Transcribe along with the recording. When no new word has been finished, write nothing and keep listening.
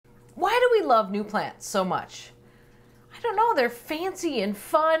Why do we love new plants so much? I don't know, they're fancy and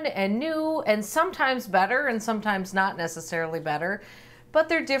fun and new and sometimes better and sometimes not necessarily better, but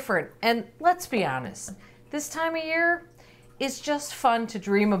they're different. And let's be honest, this time of year, it's just fun to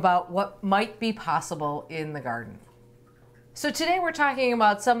dream about what might be possible in the garden. So today we're talking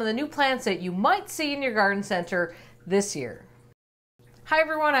about some of the new plants that you might see in your garden center this year. Hi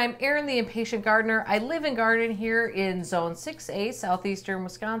everyone, I'm Erin, the Impatient Gardener. I live and garden here in Zone 6A, southeastern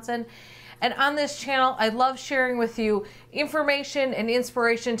Wisconsin. And on this channel, I love sharing with you information and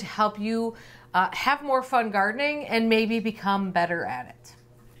inspiration to help you have more fun gardening and maybe become better at it.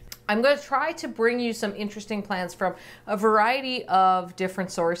 I'm going to try to bring you some interesting plants from a variety of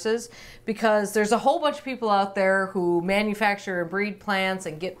different sources because there's a whole bunch of people out there who manufacture and breed plants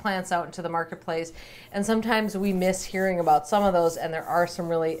and get plants out into the marketplace. And sometimes we miss hearing about some of those, and there are some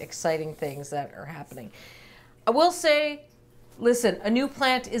really exciting things that are happening. I will say, listen, a new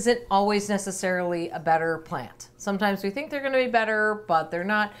plant isn't always necessarily a better plant. Sometimes we think they're going to be better, but they're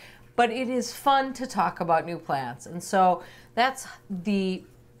not. But it is fun to talk about new plants. And so that's the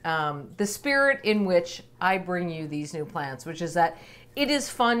spirit in which I bring you these new plants, which is that it is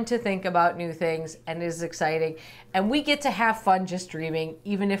fun to think about new things and it is exciting. And we get to have fun just dreaming,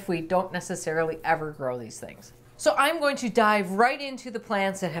 even if we don't necessarily ever grow these things. So I'm going to dive right into the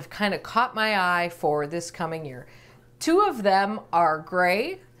plants that have kind of caught my eye for this coming year. Two of them are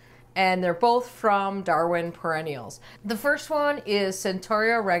gray, and they're both from Darwin Perennials. The first one is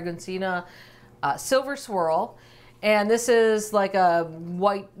Centaurea raguncina Silver Swirl, and this is like a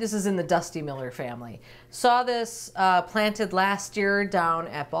white, this is in the Dusty Miller family. Saw this planted last year down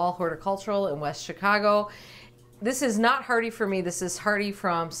at Ball Horticultural in West Chicago. This is not hardy for me. This is hardy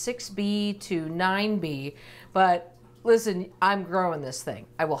from 6B to 9B, but listen, I'm growing this thing.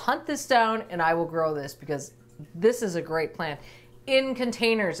 I will hunt this down and I will grow this because this is a great plant. In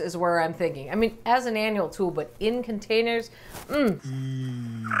containers is where I'm thinking. I mean, as an annual tool, but in containers,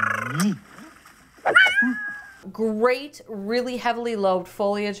 Great, really heavily lobed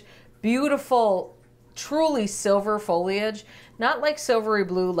foliage, beautiful, truly silver foliage, not like silvery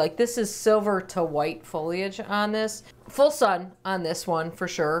blue, like this is silver to white foliage on this. Full sun on this one for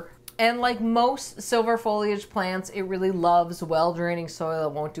sure. And like most silver foliage plants, it really loves well-draining soil.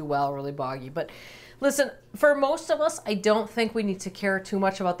 It won't do well really boggy. But listen, for most of us, I don't think we need to care too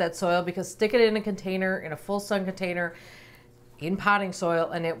much about that soil because stick it in a container, in a full sun container, in potting soil,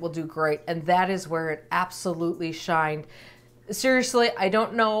 and it will do great. And that is where it absolutely shined. Seriously, I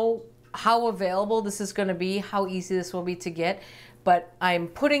don't know how available this is going to be, how easy this will be to get, but I'm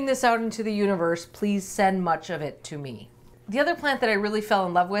putting this out into the universe. Please send much of it to me. The other plant that I really fell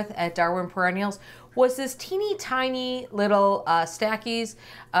in love with at Darwin Perennials was this teeny tiny little Stachy's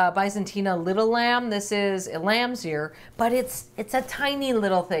Byzantina Little Lamb. This is a lamb's ear, but it's a tiny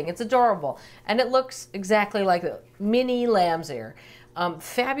little thing. It's adorable, and it looks exactly like a mini lamb's ear.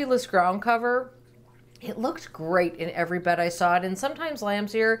 Fabulous ground cover. It looked great in every bed I saw it, and sometimes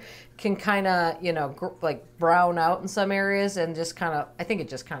lamb's ear can kind of, you know, like brown out in some areas and just kind of, I think it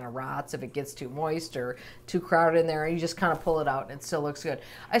just kind of rots if it gets too moist or too crowded in there. You just kind of pull it out and it still looks good.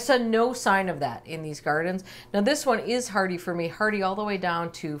 I saw no sign of that in these gardens. Now this one is hardy for me, hardy all the way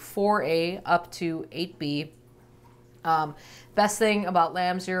down to 4A up to 8B. Best thing about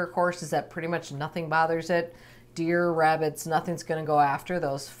lamb's ear, of course, is that pretty much nothing bothers it. Deer, rabbits, nothing's going to go after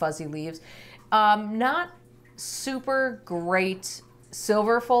those fuzzy leaves. Not super great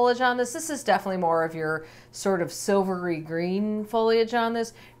silver foliage on this. This is definitely more of your sort of silvery green foliage on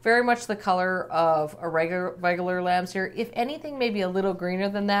this. Very much the color of a regular lamb's ear. If anything, maybe a little greener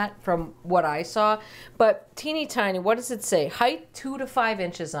than that from what I saw. But teeny tiny, what does it say? Height 2 to 5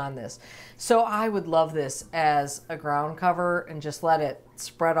 inches on this. So I would love this as a ground cover and just let it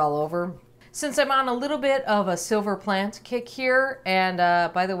spread all over. Since I'm on a little bit of a silver plant kick here, and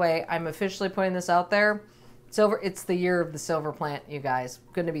by the way, I'm officially putting this out there, silver, it's the year of the silver plant, you guys.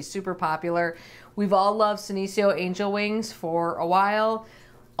 Going to be super popular. We've all loved Senecio angel wings for a while.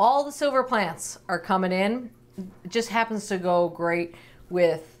 All the silver plants are coming in. It just happens to go great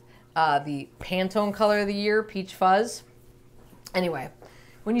with the Pantone color of the year, Peach Fuzz. Anyway,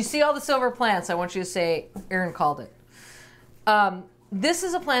 when you see all the silver plants, I want you to say, Erin called it. This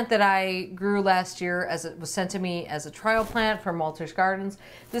is a plant that I grew last year as it was sent to me as a trial plant from Walter's Gardens.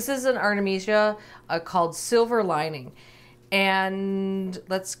 This is an Artemisia called Silver Lining. And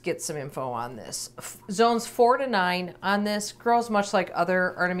let's get some info on this. Zones 4 to 9 on this. Grows much like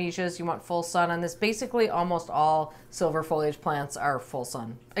other Artemisias. You want full sun on this. Basically, almost all silver foliage plants are full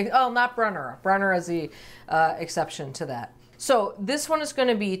sun. Oh, not Brunner. Brunner is the exception to that. So this one is going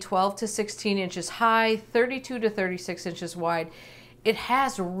to be 12 to 16 inches high, 32 to 36 inches wide. it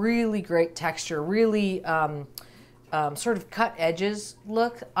has really great texture, really sort of cut edges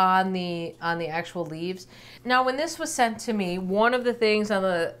look on the actual leaves. Now, when this was sent to me, one of the things on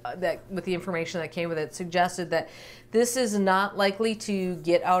with the information that came with it suggested that this is not likely to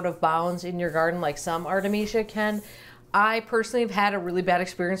get out of bounds in your garden like some Artemisia can. I personally have had a really bad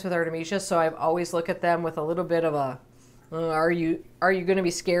experience with Artemisia, so I've always looked at them with a little bit of a, are you going to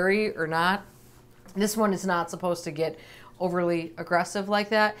be scary or not? This one is not supposed to get overly aggressive like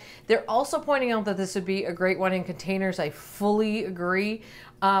that. They're also pointing out that this would be a great one in containers. I fully agree.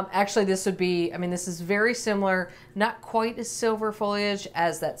 Actually, this would be, I mean, this is very similar, not quite as silver foliage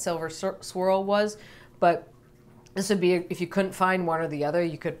as that silver swirl was, but this would be, if you couldn't find one or the other,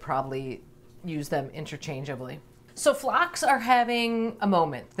 you could probably use them interchangeably. So phlox are having a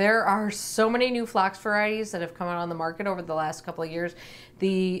moment. There are so many new phlox varieties that have come out on the market over the last couple of years.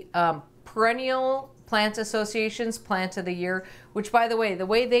 The perennial plant associations plant of the year, which, by the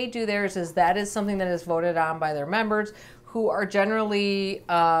way they do theirs is that is something that is voted on by their members, who are generally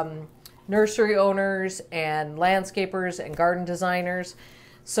nursery owners and landscapers and garden designers.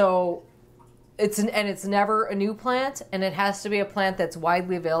 So it's never a new plant, and it has to be a plant that's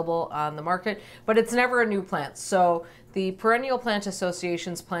widely available on the market, but it's never a new plant. So the Perennial Plant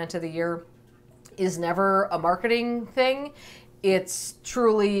Association's Plant of the Year is never a marketing thing. It's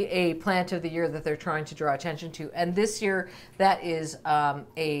truly a plant of the year that they're trying to draw attention to. And this year, that is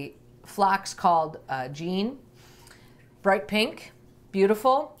a phlox called Jean. Bright pink,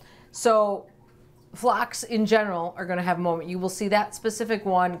 beautiful. So phlox in general are going to have a moment. You will see that specific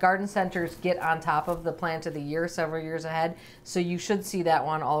one. Garden centers get on top of the plant of the year several years ahead. So you should see that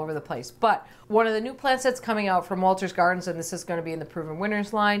one all over the place. But one of the new plants that's coming out from Walter's Gardens, and this is going to be in the Proven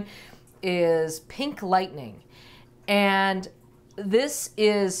Winners line, is Pink Lightning. And this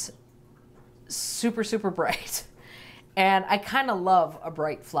is super, super bright. And I kind of love a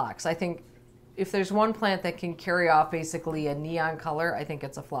bright phlox. I think if there's one plant that can carry off basically a neon color, I think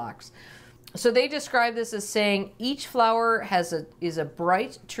it's a phlox. So they describe this as saying each flower is a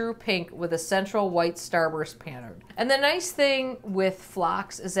bright, true pink with a central white starburst pattern. And the nice thing with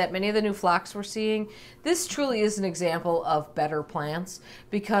phlox is that many of the new phlox we're seeing, this truly is an example of better plants,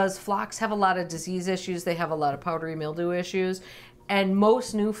 because phlox have a lot of disease issues. They have a lot of powdery mildew issues. And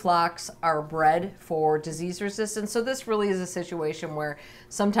most new phlox are bred for disease resistance. So this really is a situation where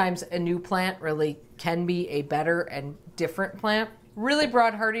sometimes a new plant really can be a better and different plant. Really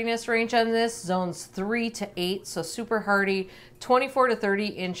broad hardiness range on this, zones 3 to 8, so super hardy, 24 to 30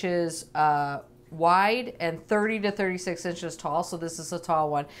 inches wide and 30 to 36 inches tall, so this is a tall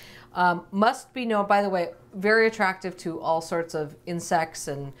one. Must be known, by the way, very attractive to all sorts of insects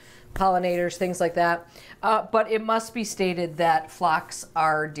and pollinators, things like that. But it must be stated that phlox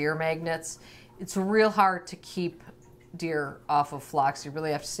are deer magnets. It's real hard to keep deer off of phlox. You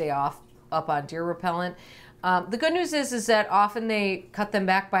really have to stay up on deer repellent. The good news is that often they cut them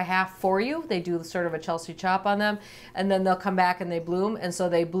back by half for you. They do sort of a Chelsea chop on them, and then they'll come back and they bloom. And so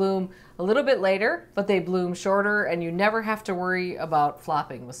they bloom a little bit later, but they bloom shorter, and you never have to worry about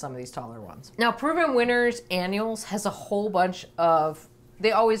flopping with some of these taller ones. Now, Proven Winners Annuals has a whole bunch of,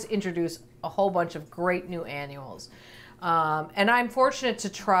 they always introduce a whole bunch of great new annuals. And I'm fortunate to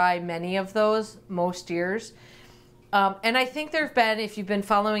try many of those most years. And I think there have been, if you've been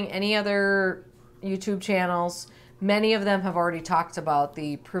following any other YouTube channels, many of them have already talked about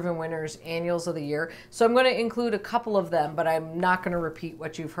the Proven Winners Annuals of the Year. So I'm going to include a couple of them, but I'm not going to repeat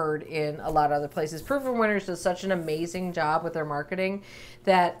what you've heard in a lot of other places. Proven Winners does such an amazing job with their marketing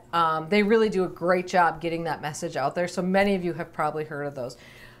that they really do a great job getting that message out there. So many of you have probably heard of those.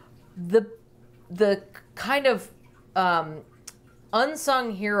 The kind of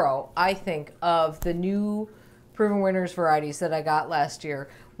unsung hero, I think, of the new Proven Winners varieties that I got last year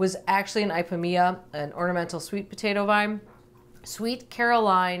was actually an Ipomoea, an ornamental sweet potato vine, Sweet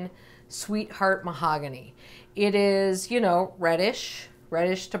Caroline, Sweetheart Mahogany. It is, you know, reddish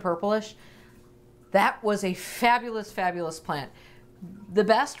to purplish. That was a fabulous, fabulous plant. The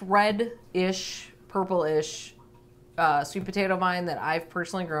best red-ish, purple-ish sweet potato vine that I've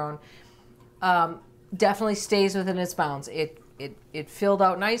personally grown. Definitely stays within its bounds. It filled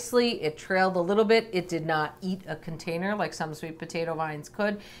out nicely. It trailed a little bit. It did not eat a container like some sweet potato vines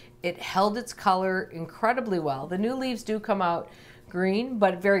could. It held its color incredibly well. The new leaves do come out green,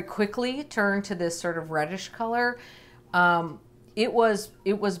 but very quickly turn to this sort of reddish color. It was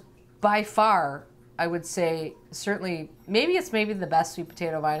by far, I would say, certainly, maybe the best sweet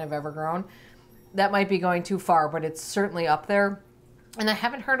potato vine I've ever grown. That might be going too far, but it's certainly up there. And I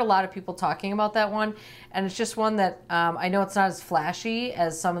haven't heard a lot of people talking about that one. And it's just one that I know it's not as flashy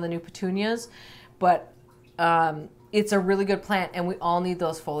as some of the new petunias, but it's a really good plant, and we all need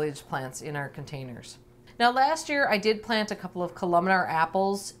those foliage plants in our containers. Now last year I did plant a couple of columnar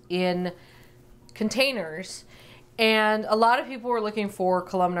apples in containers, and a lot of people were looking for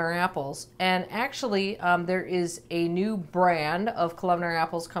columnar apples, and actually there is a new brand of columnar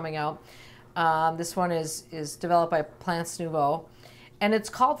apples coming out. This one is developed by Plants Nouveau, and it's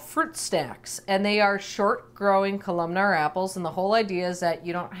called Fruit Stacks, and they are short growing columnar apples, and the whole idea is that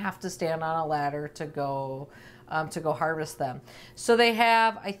you don't have to stand on a ladder to go harvest them. So they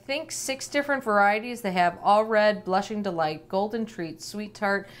have, I think, 6 different varieties. They have All Red, Blushing Delight, Golden Treat, Sweet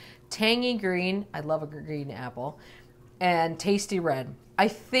Tart, Tangy Green, I love a green apple, and Tasty Red. I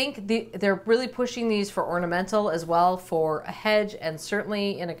think they're really pushing these for ornamental as well, for a hedge, and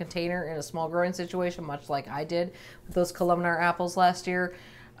certainly in a container in a small growing situation, much like I did with those columnar apples last year.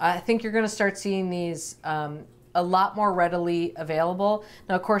 I think you're going to start seeing these a lot more readily available.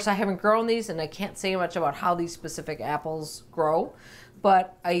 Now, of course, I haven't grown these, and I can't say much about how these specific apples grow,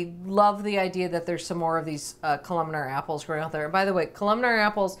 but I love the idea that there's some more of these columnar apples growing out there. And by the way, columnar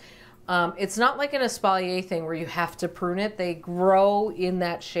apples, it's not like an espalier thing where you have to prune it. They grow in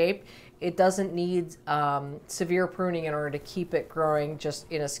that shape. It doesn't need severe pruning in order to keep it growing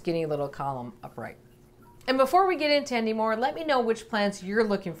just in a skinny little column upright. And before we get into any more, let me know which plants you're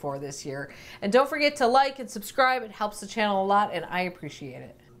looking for this year. And don't forget to like and subscribe. It helps the channel a lot, and I appreciate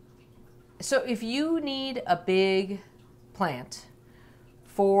it. So if you need a big plant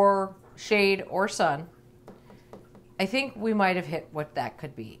for shade or sun, I think we might have hit what that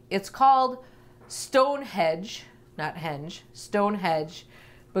could be. It's called stone hedge, not henge, stone hedge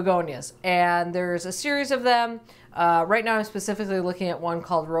begonias. And there's a series of them. Right now I'm specifically looking at one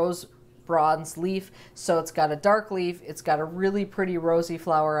called Rose Bronze Leaf. So it's got a dark leaf, it's got a really pretty rosy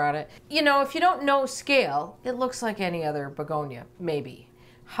flower on it. You know, if you don't know scale, it looks like any other begonia, maybe.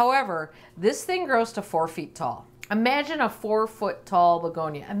 However, this thing grows to 4 feet tall. Imagine a 4-foot tall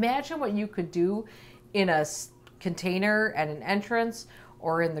begonia. Imagine what you could do in a container at an entrance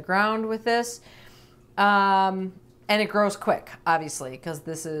or in the ground with this. And it grows quick, obviously, because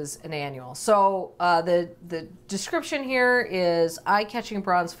this is an annual. So the description here is eye-catching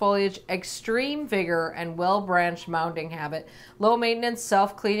bronze foliage, extreme vigor and well-branched mounding habit, low maintenance,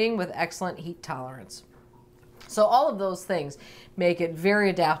 self-cleaning with excellent heat tolerance. So all of those things make it very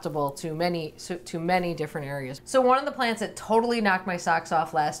adaptable to many different areas. So one of the plants that totally knocked my socks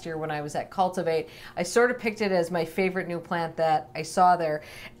off last year when I was at Cultivate, I sort of picked it as my favorite new plant that I saw there.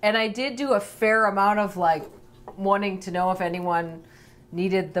 And I did do a fair amount of like wanting to know if anyone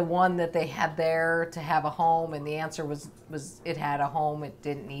needed the one that they had there to have a home, and the answer was it had a home, it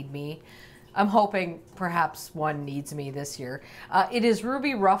didn't need me. I'm hoping perhaps one needs me this year. It is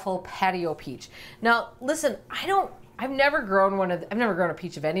Ruby Ruffle Patio Peach. Now listen, I've never grown a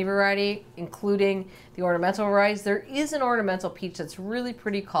peach of any variety, including the ornamental varieties. There is an ornamental peach that's really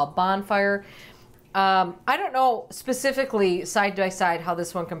pretty called Bonfire. I don't know specifically side by side how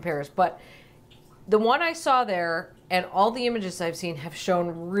this one compares, but the one I saw there and all the images I've seen have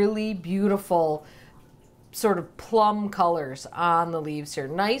shown really beautiful sort of plum colors on the leaves here.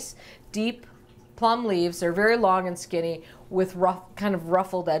 Nice, deep plum leaves. They're very long and skinny with rough, kind of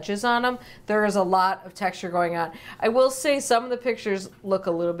ruffled edges on them. There is a lot of texture going on. I will say some of the pictures look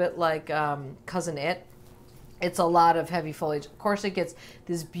a little bit like Cousin It. It's a lot of heavy foliage. Of course, it gets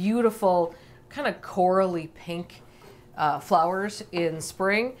this beautiful kind of corally pink flowers in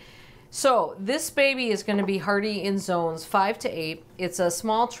spring. So this baby is going to be hardy in zones 5 to 8. It's a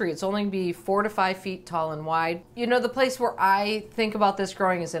small tree. It's only going to be 4 to 5 feet tall and wide. You know, the place where I think about this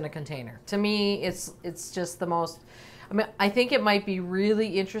growing is in a container. To me, it's just the most, I mean, I think it might be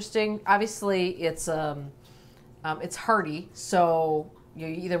really interesting. Obviously, it's hardy, so you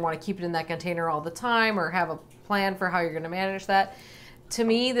either want to keep it in that container all the time or have a plan for how you're going to manage that. To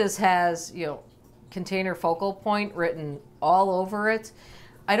me, this has, you know, container focal point written all over it.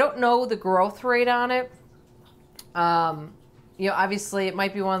 I don't know the growth rate on it. You know, obviously it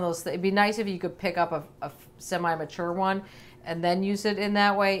might be one of those, it'd be nice if you could pick up a semi-mature one and then use it in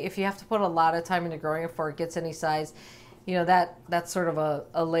that way. If you have to put a lot of time into growing it before it gets any size, you know, that's sort of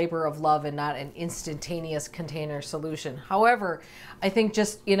a labor of love and not an instantaneous container solution. However, I think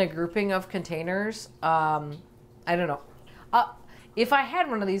just in a grouping of containers, I don't know. If I had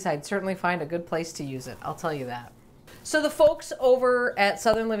one of these, I'd certainly find a good place to use it. I'll tell you that. So the folks over at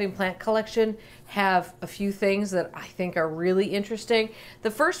Southern Living Plant Collection have a few things that I think are really interesting.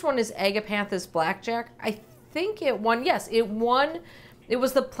 The first one is Agapanthus Blackjack. I think it won, yes, it won. It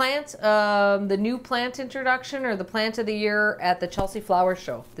was the plant, the new plant introduction or the plant of the year at the Chelsea Flower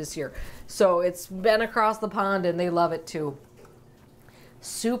Show this year. So it's been across the pond and they love it too.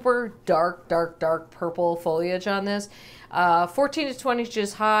 super dark, dark, dark purple foliage on this. 14 to 20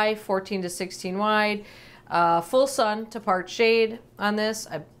 inches high, 14 to 16 wide. Full sun to part shade on this.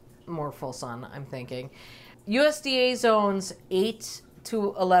 More full sun, I'm thinking. USDA zones 8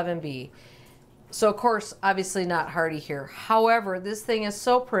 to 11B. So of course, obviously not hardy here. However, this thing is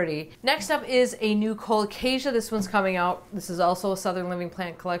so pretty. Next up is a new colocasia. This one's coming out. This is also a Southern Living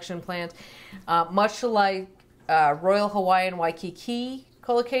Plant Collection plant. Much like Royal Hawaiian Waikiki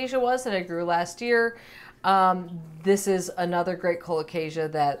colocasia was that I grew last year. This is another great colocasia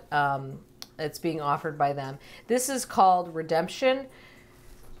that it's being offered by them. This is called Redemption.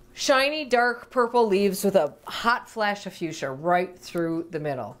 Shiny dark purple leaves with a hot flash of fuchsia right through the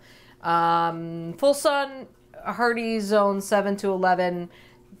middle. Full sun, hardy zone 7 to 11,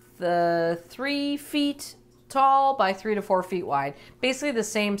 the 3 feet tall by 3 to 4 feet wide. Basically the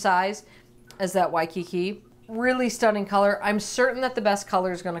same size as that Waikiki. Really stunning color. I'm certain that the best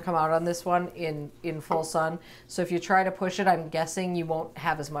color is going to come out on this one in full sun. So if you try to push it, I'm guessing you won't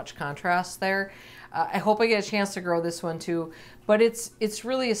have as much contrast there. I hope I get a chance to grow this one too, but it's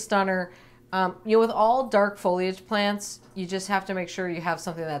really a stunner. You know, with all dark foliage plants, you just have to make sure you have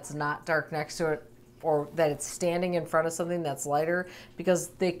something that's not dark next to it, or that it's standing in front of something that's lighter, because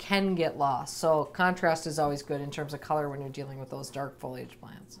they can get lost. So contrast is always good in terms of color when you're dealing with those dark foliage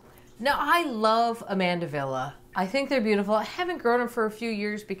plants. Now, I love Amandavilla. I think they're beautiful. I haven't grown them for a few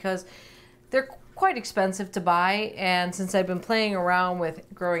years because they're quite expensive to buy, and since I've been playing around with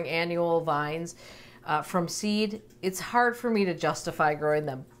growing annual vines from seed, it's hard for me to justify growing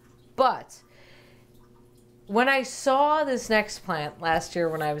them. But when I saw this next plant last year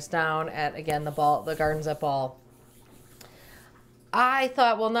when I was down at, again, the gardens at Ball, I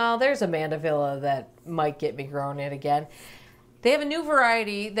thought, well, now there's a Mandevilla that might get me growing it again. They have a new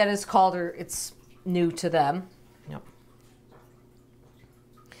variety that is called, or it's new to them. Yep.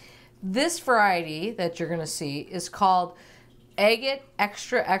 This variety that you're going to see is called Agate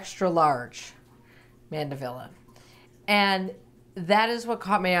Extra Extra Large Mandevilla. And that is what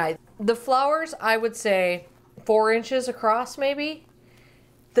caught my eye. The flowers, I would say 4 inches across, maybe.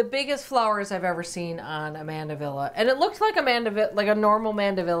 The biggest flowers I've ever seen on a Mandevilla. And it looked like a Mandevilla, like a normal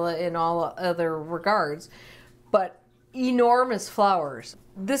Mandevilla in all other regards, but enormous flowers.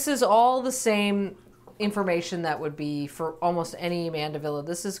 This is all the same information that would be for almost any Mandevilla.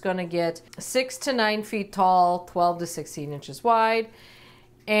 This is going to get 6 to 9 feet tall, 12 to 16 inches wide.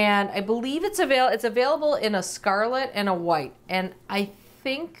 And I believe it's available in a scarlet and a white. And I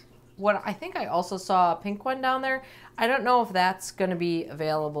think I also saw a pink one down there. I don't know if that's going to be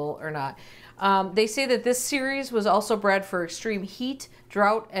available or not. They say that this series was also bred for extreme heat,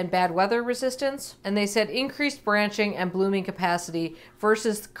 drought, and bad weather resistance. And they said increased branching and blooming capacity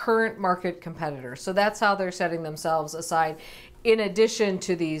versus current market competitors. So that's how they're setting themselves aside in addition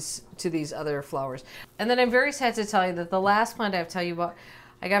to these other flowers. And then I'm very sad to tell you that the last plant I have to tell you about,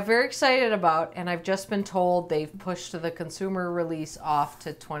 I got very excited about, and I've just been told they've pushed the consumer release off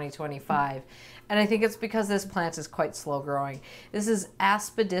to 2025. And I think it's because this plant is quite slow growing. This is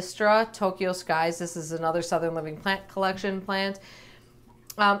Aspidistra Tokyo Skies. This is another Southern Living Plant Collection plant.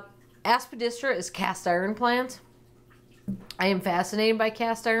 Aspidistra is cast iron plant. I am fascinated by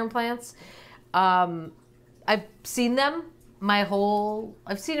cast iron plants. I've seen them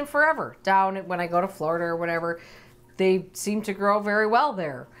I've seen them forever down when I go to Florida or whatever. They seem to grow very well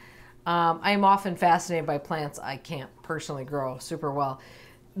there. I am often fascinated by plants I can't personally grow super well.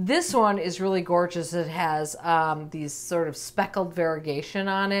 This one is really gorgeous. It has these sort of speckled variegation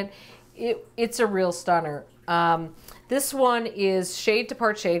on it. It's a real stunner. This one is shade to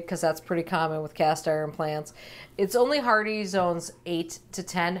part shade because that's pretty common with cast iron plants. It's only hardy zones 8 to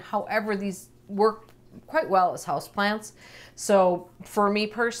 10. However, these work quite well as houseplants. So for me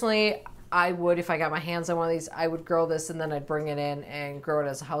personally, I would, if I got my hands on one of these, I would grow this and then I'd bring it in and grow it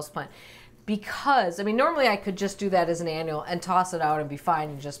as a houseplant. Because, I mean, normally I could just do that as an annual and toss it out and be fine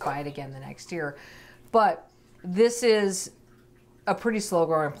and just buy it again the next year. But this is a pretty slow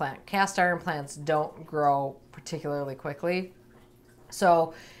growing plant. Cast iron plants don't grow particularly quickly.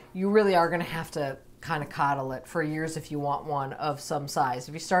 So you really are going to have to kind of coddle it for years if you want one of some size.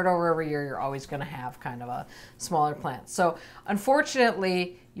 If you start over every year, you're always going to have kind of a smaller plant. So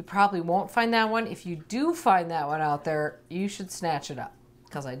unfortunately, you probably won't find that one. If you do find that one out there, you should snatch it up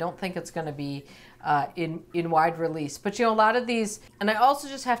because I don't think it's going to be in wide release. But you know, a lot of these, and I also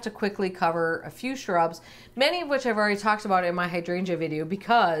just have to quickly cover a few shrubs, many of which I've already talked about in my hydrangea video,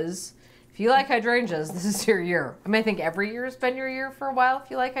 because if you like hydrangeas, this is your year. I mean, I think every year has been your year for a while if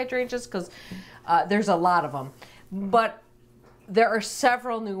you like hydrangeas, because there's a lot of them. But there are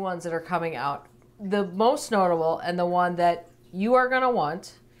several new ones that are coming out. The most notable, and the one that you are going to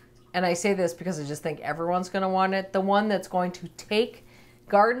want, and I say this because I just think everyone's going to want it, the one that's going to take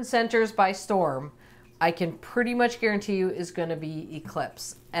garden centers by storm, I can pretty much guarantee you is going to be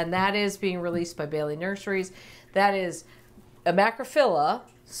Eclipse. And that is being released by Balileys Nurseries. That is a macrophylla,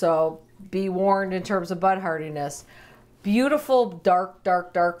 so be warned in terms of bud hardiness. Beautiful dark,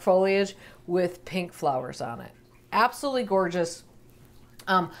 dark, dark foliage with pink flowers on it. Absolutely gorgeous.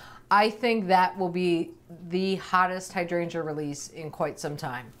 I think that will be the hottest hydrangea release in quite some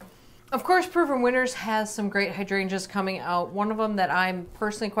time. Of course, Proven Winners has some great hydrangeas coming out. One of them that I'm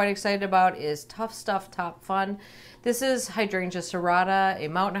personally quite excited about is Tough Stuff Top Fun. This is Hydrangea serrata, a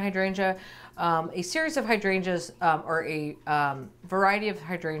mountain hydrangea, a series of hydrangeas, or a variety of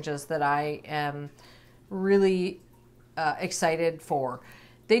hydrangeas that I am really excited for.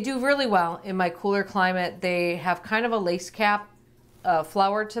 They do really well in my cooler climate. They have kind of a lace cap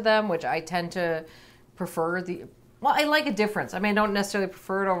flower to them, which I tend to prefer. Well, I like a difference. I mean, I don't necessarily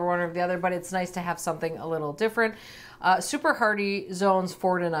prefer it over one or the other, but it's nice to have something a little different. Super hardy zones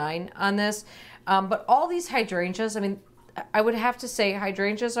 4 to 9 on this. But all these hydrangeas, I mean, I would have to say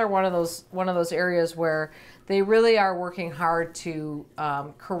hydrangeas are one of those areas where they really are working hard to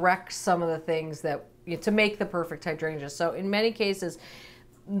correct some of the things that to make the perfect hydrangea. So in many cases,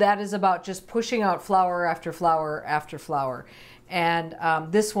 that is about just pushing out flower after flower after flower. And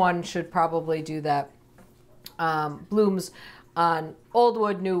this one should probably do that. Blooms on old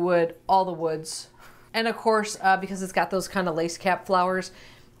wood, new wood, all the woods. And of course, because it's got those kind of lace cap flowers,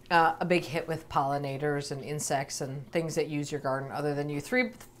 a big hit with pollinators and insects and things that use your garden other than you.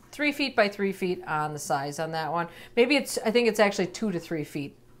 3 feet by 3 feet on the size on that one. Maybe I think it's actually 2 to 3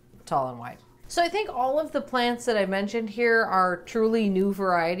 feet tall and wide. So I think all of the plants that I mentioned here are truly new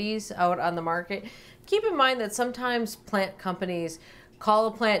varieties out on the market. Keep in mind that sometimes plant companies call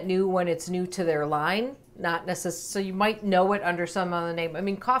a plant new when it's new to their line, not necessarily, so you might know it under some other name. I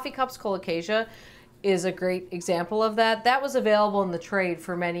mean, Coffee Cups Colocasia is a great example of that. That was available in the trade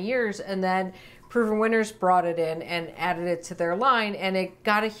for many years, and then Proven Winners brought it in and added it to their line, and it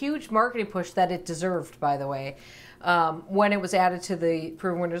got a huge marketing push that it deserved, by the way. When it was added to the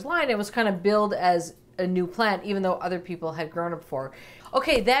Proven Winners line, it was kind of billed as a new plant, even though other people had grown it before.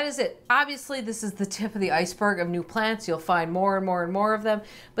 Okay, that is it. Obviously, this is the tip of the iceberg of new plants. You'll find more and more and more of them,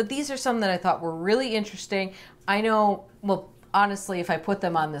 but these are some that I thought were really interesting. I know, well, honestly, if I put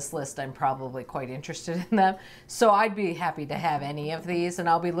them on this list, I'm probably quite interested in them. So I'd be happy to have any of these, and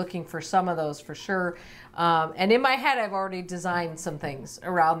I'll be looking for some of those for sure. And in my head, I've already designed some things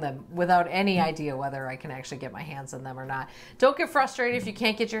around them without any idea whether I can actually get my hands on them or not. Don't get frustrated if you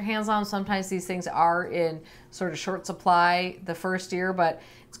can't get your hands on them. Sometimes these things are in sort of short supply the first year, but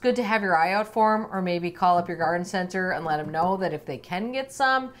it's good to have your eye out for them, or maybe call up your garden center and let them know that if they can get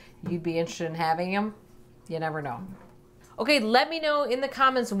some, you'd be interested in having them. You never know. Okay, let me know in the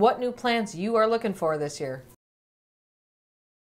comments what new plants you are looking for this year.